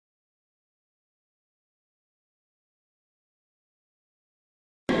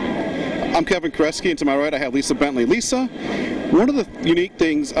I'm Kevin Koreski, and to my right I have Lisa Bentley. Lisa, one of the unique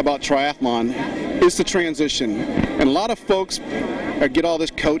things about triathlon is the transition. And a lot of folks get all this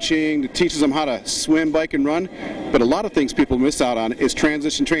coaching that teaches them how to swim, bike, and run, but a lot of things people miss out on is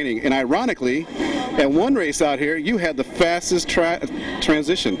transition training. And ironically, at one race out here, you had the fastest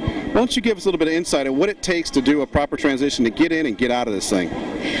transition. Why don't you give us a little bit of insight on what it takes to do a proper transition to get in and get out of this thing?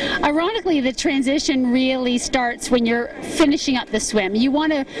 Ironically, the transition really starts when you're finishing up the swim. You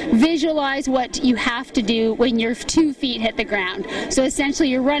want to visualize what you have to do when your 2 feet hit the ground. So essentially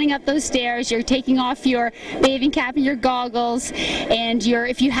you're running up those stairs, you're taking off your bathing cap and your goggles, and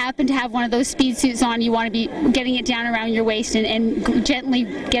if you happen to have one of those speed suits on, you want to be getting it down around your waist and gently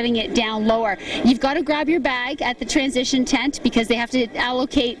getting it down lower. You've got to grab your bag at the transition tent because they have to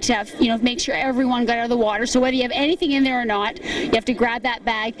allocate, make sure everyone got out of the water. So whether you have anything in there or not, you have to grab that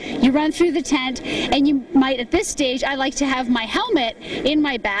bag. You run through the tent, and you might, at this stage, I like to have my helmet in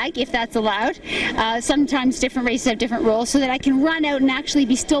my bag, if that's allowed. Sometimes different races have different rules, so that I can run out and actually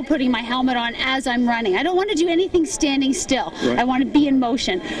be still putting my helmet on as I'm running. I don't want to do anything standing still. Right. I want to be in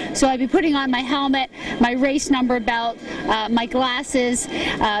motion. So I'd be putting on my helmet, my race number belt, my glasses,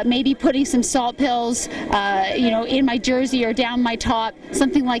 maybe putting some salt pills, in my jersey or down my top,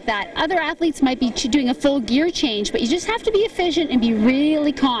 something like that. Other athletes might be doing a full gear change, but you just have to be efficient and be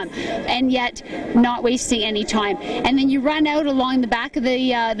really calm, and yet not wasting any time. And then you run out along the back of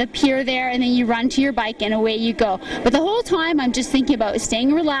the pier there, and then you run to your bike, and away you go. But the whole time I'm just thinking about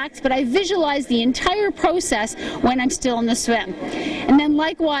staying relaxed, but I visualize the entire process when I'm still in the swim. And then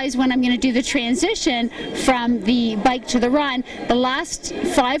likewise, when I'm going to do the transition from the bike to the run, the last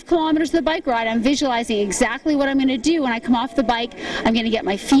 5 kilometers of the bike ride, I'm visualizing exactly what I'm going to do when I come off the bike. I'm going to get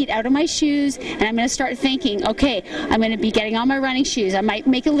my feet out of my shoes, and I'm going to start thinking, okay, I'm going to be getting on my running shoes. I might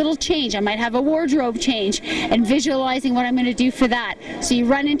make a little change. I might have a wardrobe change, and visualizing what I'm going to do for that. So you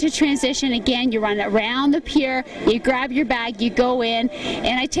run into transition again, you run around the pier, you grab your bag, you go in,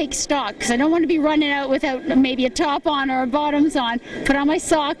 and I take stock because I don't want to be running out without maybe a top on or a bottoms on. Put on my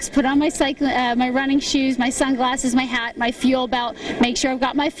socks, put on my running shoes, my sunglasses, my hat, my fuel belt, make sure I've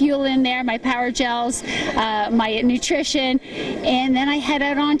got my fuel in there, my power gels, my nutrition, and then I head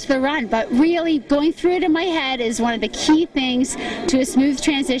out onto the run. But really going through it in my head is one of the key things to a smooth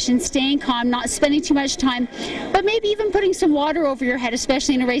transition, staying calm, not spending too much time, but maybe even putting some water over your head,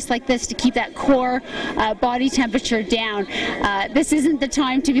 especially in a race like this, to keep that core body temperature down. This isn't the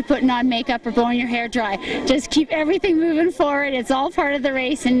time to be putting on makeup or blowing your hair dry. Just keep everything moving forward. It's all part of the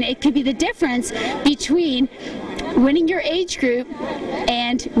race, and it could be the difference between winning your age group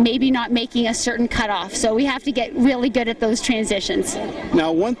and maybe not making a certain cutoff. So we have to get really good at those transitions.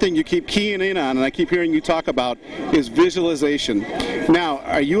 Now, one thing you keep keying in on, and I keep hearing you talk about, is visualization. Now,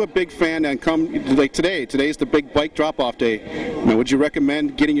 are you a big fan, and today's the big bike drop-off day. Now, would you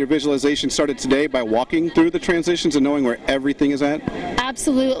recommend getting your visualization started today by walking through the transitions and knowing where everything is at?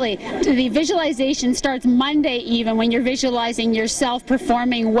 Absolutely. The visualization starts Monday even, when you're visualizing yourself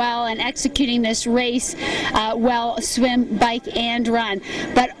performing well and executing this race well, swim, bike, and run.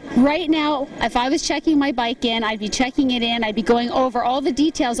 But right now, if I was checking my bike in, I'd be checking it in, I'd be going over all the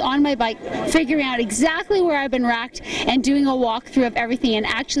details on my bike, figuring out exactly where I've been racked, and doing a walkthrough of everything, and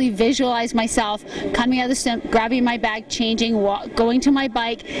actually visualize myself coming out of the swim, grabbing my bag, changing, going to my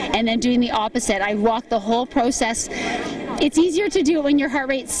bike, and then doing the opposite. I walk the whole process. It's easier to do it when your heart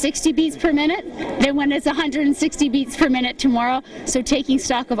rate's 60 beats per minute than when it's 160 beats per minute tomorrow. So taking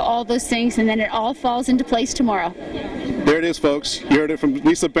stock of all those things, and then it all falls into place tomorrow. There it is, folks. You heard it from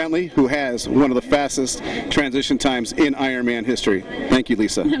Lisa Bentley, who has one of the fastest transition times in Ironman history. Thank you,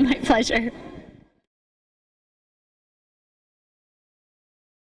 Lisa. My pleasure.